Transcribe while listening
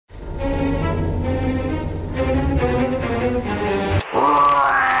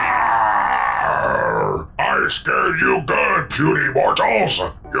scared you good, puny mortals.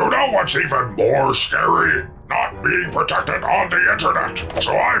 You know what's even more scary? Not being protected on the internet.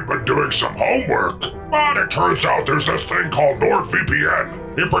 So I've been doing some homework. But it turns out there's this thing called NordVPN.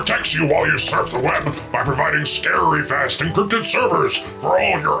 It protects you while you surf the web by providing scary fast encrypted servers for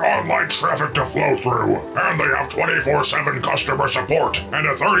all your online traffic to flow through. And they have 24/7 customer support and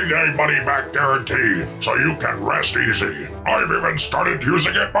a 30-day money-back guarantee, so you can rest easy. I've even started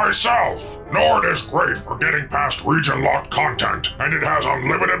using it myself. Nord is great for getting past region-locked content, and it has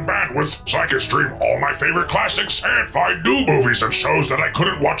unlimited bandwidth so I can stream all my favorite classics and find new movies and shows that I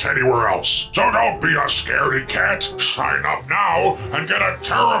couldn't watch anywhere else. So don't be a scaredy cat. Sign up now and get a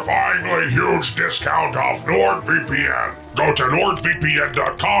terrifyingly huge discount off NordVPN. Go to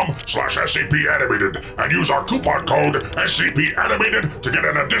nordvpn.com/SCP-animated and use our coupon code SCP-animated to get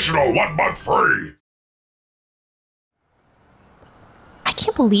an additional 1 month free. I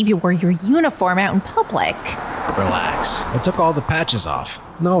can't believe you wore your uniform out in public. Relax. I took all the patches off.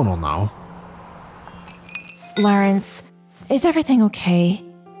 No one will know. Lawrence, is everything okay?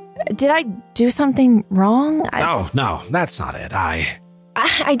 Did I do something wrong? No, that's not it. I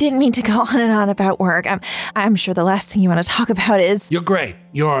didn't mean to go on and on about work. I'm sure the last thing you want to talk about is… You're great.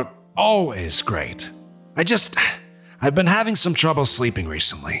 You're always great. I've been having some trouble sleeping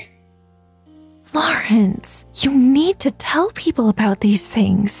recently. Lawrence, you need to tell people about these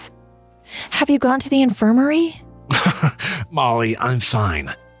things. Have you gone to the infirmary? Molly, I'm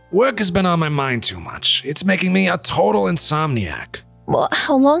fine. Work has been on my mind too much. It's making me a total insomniac. Well,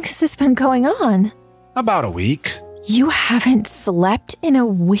 how long has this been going on? About a week. You haven't slept in a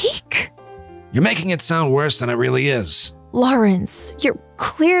week? You're making it sound worse than it really is. Lawrence, you're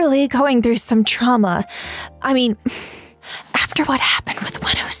clearly going through some trauma. I mean, after what happened with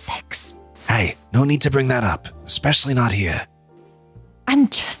 106. Hey, no need to bring that up, especially not here. I'm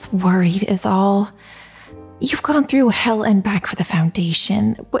just worried is all. You've gone through hell and back for the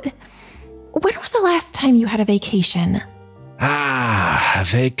Foundation. When was the last time you had a vacation? A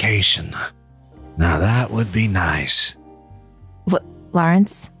vacation. Now that would be nice.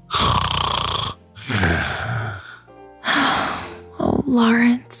 Lawrence? Oh,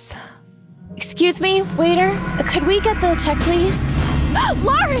 Lawrence. Excuse me, waiter. Could we get the check, please?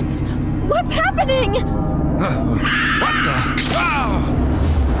 Lawrence! What's happening? What the? Oh!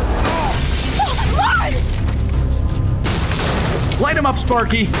 Lawrence! Light him up,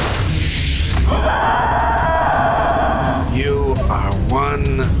 Sparky. You are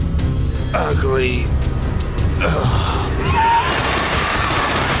one ugly…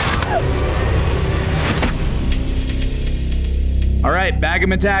 All right, bag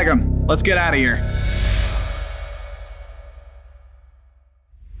him and tag him. Let's get out of here.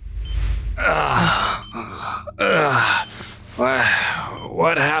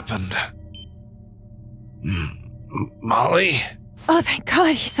 What happened? Molly? Oh, thank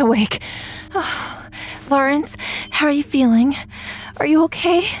God he's awake. Oh, Lawrence, how are you feeling? Are you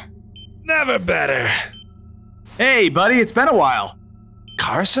okay? Never better. Hey, buddy, it's been a while.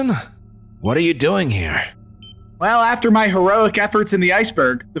 Carson? What are you doing here? Well, after my heroic efforts in the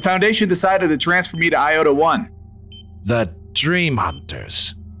iceberg, the Foundation decided to transfer me to Iota 1. The Dream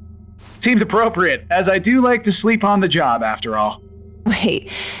Hunters. Seemed appropriate, as I do like to sleep on the job after all. Wait,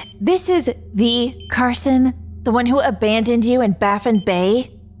 this is the Carson? The one who abandoned you in Baffin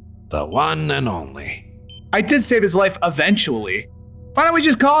Bay? The one and only. I did save his life eventually. Why don't we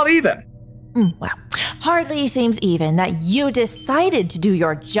just call it even? Well, hardly seems even that you decided to do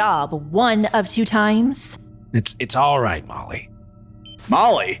your job 1 of 2 times. It's all right, Molly.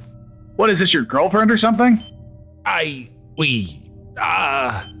 Molly? What is this, your girlfriend or something?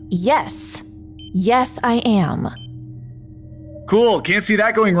 Yes. Yes, I am. Cool, can't see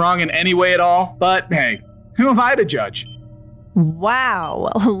that going wrong in any way at all, but hey, who am I to judge? Wow,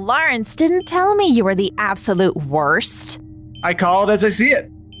 Lawrence didn't tell me you were the absolute worst. I call it as I see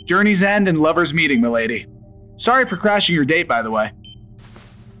it. Journey's end and lover's meeting, milady. Sorry for crashing your date, by the way.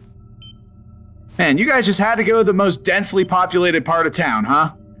 Man, you guys just had to go to the most densely populated part of town,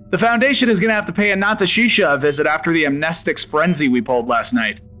 huh? The Foundation is gonna have to pay a Natashisha a visit after the amnestics frenzy we pulled last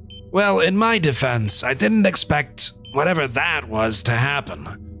night. Well, in my defense, I didn't expect whatever that was to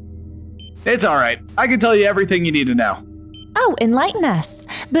happen. It's alright. I can tell you everything you need to know. Oh, enlighten us,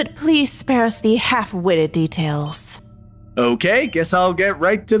 but please spare us the half-witted details. Okay, guess I'll get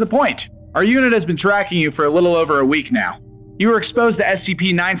right to the point. Our unit has been tracking you for a little over a week now. You were exposed to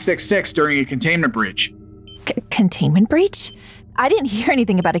SCP-966 during a containment breach. Containment breach? I didn't hear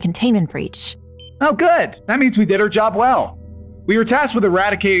anything about a containment breach. Oh, good. That means we did our job well. We were tasked with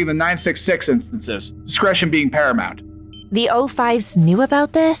eradicating the 966 instances, discretion being paramount. The O5s knew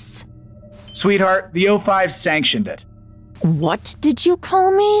about this? Sweetheart, the O5 sanctioned it. What did you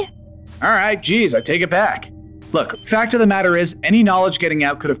call me? Alright, geez, I take it back. Look, fact of the matter is, any knowledge getting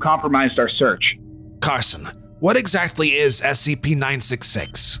out could have compromised our search. Carson, what exactly is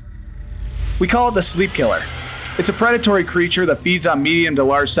SCP-966? We call it the sleep killer. It's a predatory creature that feeds on medium to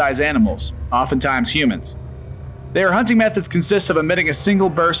large size animals, oftentimes humans. Their hunting methods consist of emitting a single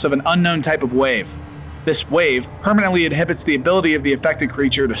burst of an unknown type of wave. This wave permanently inhibits the ability of the affected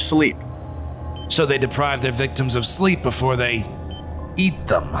creature to sleep. So they deprive their victims of sleep before they eat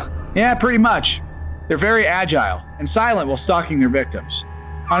them. Yeah, pretty much. They're very agile and silent while stalking their victims.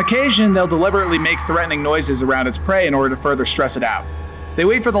 On occasion, they'll deliberately make threatening noises around its prey in order to further stress it out. They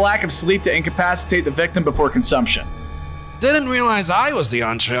wait for the lack of sleep to incapacitate the victim before consumption. Didn't realize I was the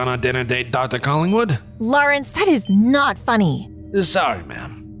entree on a dinner date, Dr. Collingwood. Lawrence, that is not funny. Sorry,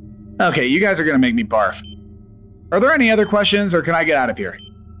 ma'am. Okay, you guys are gonna make me barf. Are there any other questions, or can I get out of here?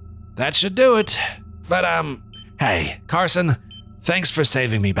 That should do it. But, hey, Carson, thanks for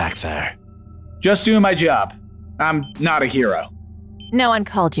saving me back there. Just doing my job. I'm not a hero. No one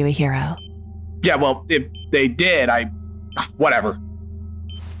called you a hero. Yeah, well, if they did, whatever.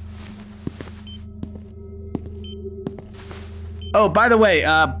 Oh, by the way,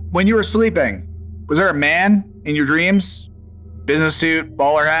 when you were sleeping, was there a man in your dreams? Business suit,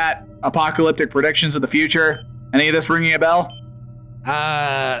 bowler hat, apocalyptic predictions of the future? Any of this ringing a bell?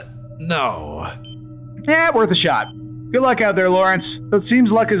 No. Yeah, worth a shot. Good luck out there, Lawrence. Though it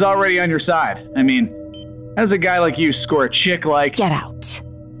seems luck is already on your side. I mean, how does a guy like you score a chick like... Get out.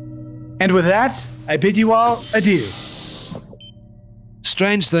 And with that, I bid you all adieu.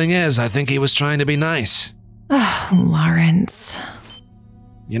 Strange thing is, I think he was trying to be nice. Lawrence.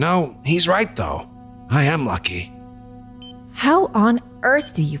 You know, he's right though. I am lucky. How on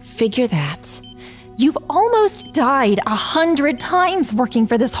earth do you figure that? You've almost died 100 times working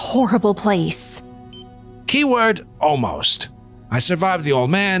for this horrible place. Keyword, almost. I survived the old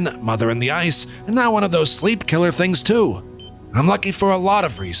man, mother in the ice, and now one of those sleep killer things too. I'm lucky for a lot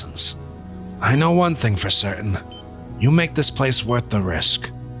of reasons. I know one thing for certain. You make this place worth the risk.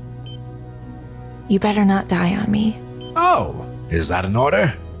 You better not die on me. Oh, is that an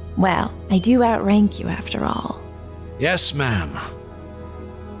order? Well, I do outrank you after all. Yes, ma'am.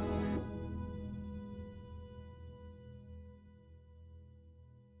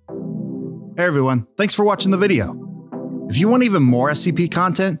 Hey everyone, thanks for watching the video. If you want even more SCP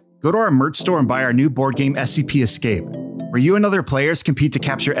content, go to our merch store and buy our new board game SCP ESCAPE, where you and other players compete to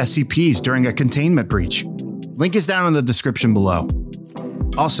capture SCPs during a containment breach. Link is down in the description below.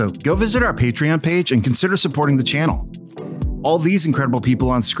 Also, go visit our Patreon page and consider supporting the channel. All these incredible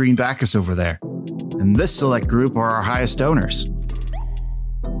people on screen back us over there, and this select group are our highest donors.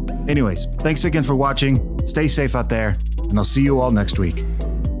 Anyways, thanks again for watching, stay safe out there, and I'll see you all next week.